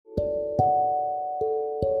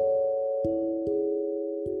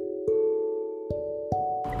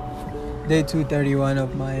Day 231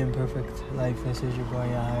 of my imperfect life. This is your boy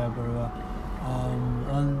Yahya Barua.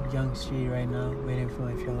 On Young Street right now, waiting for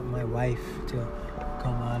my wife to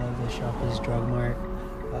come out of the Shoppers Drug Mart.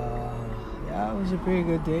 It was a pretty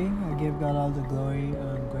good day. I give God all the glory.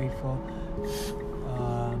 I'm grateful,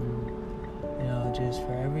 just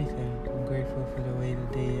for everything. I'm grateful for the way the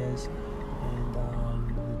day is, and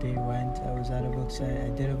the day went. I was at a book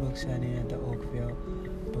signing. I did a book signing at the Oakville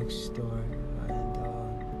bookstore, and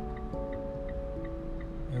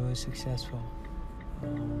it was successful.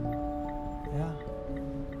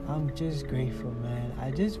 I'm just grateful, man.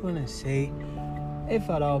 I just want to say, if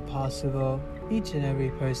at all possible, each and every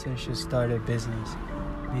person should start a business,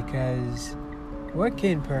 because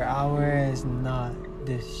working per hour is not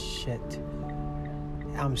this shit.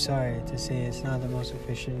 I'm sorry to say, it's not the most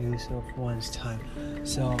efficient use of one's time.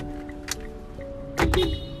 So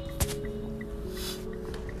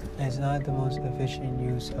it's not the most efficient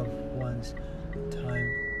use of one's time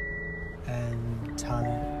and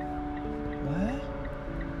talent. What?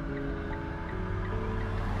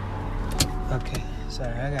 Okay,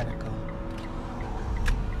 sorry, I gotta go.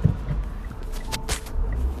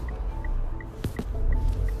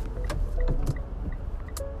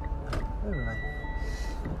 Never mind.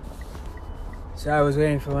 So I was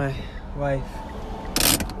waiting for my wife.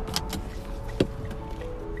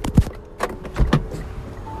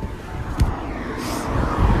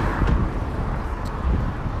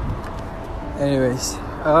 Anyways,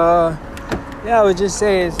 I would just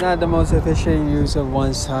say it's not the most efficient use of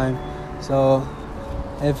one's time. So,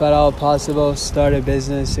 if at all possible, start a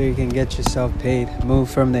business so you can get yourself paid.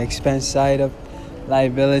 Move from the expense side of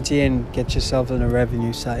liability and get yourself on the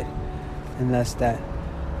revenue side. And that's that.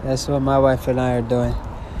 That's what my wife and I are doing.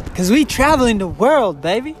 Because we traveling the world,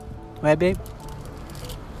 baby. Right, babe?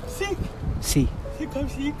 See. See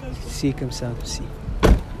comme ça, see.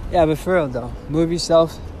 Yeah, but for real though, move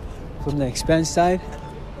yourself from the expense side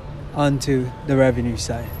onto the revenue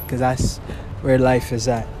side, because that's where life is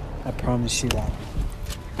at. I promise you that.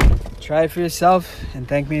 Try it for yourself and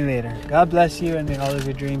thank me later. God bless you and may all of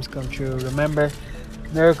your dreams come true. Remember,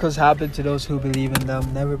 miracles happen to those who believe in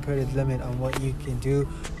them. Never put a limit on what you can do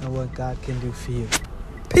and what God can do for you.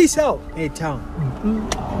 Peace out. Hey, town.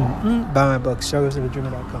 Buy my book,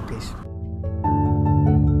 strugglesofadreamer.com. Peace.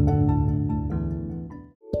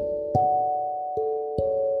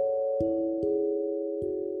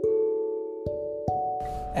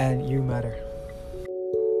 And you matter.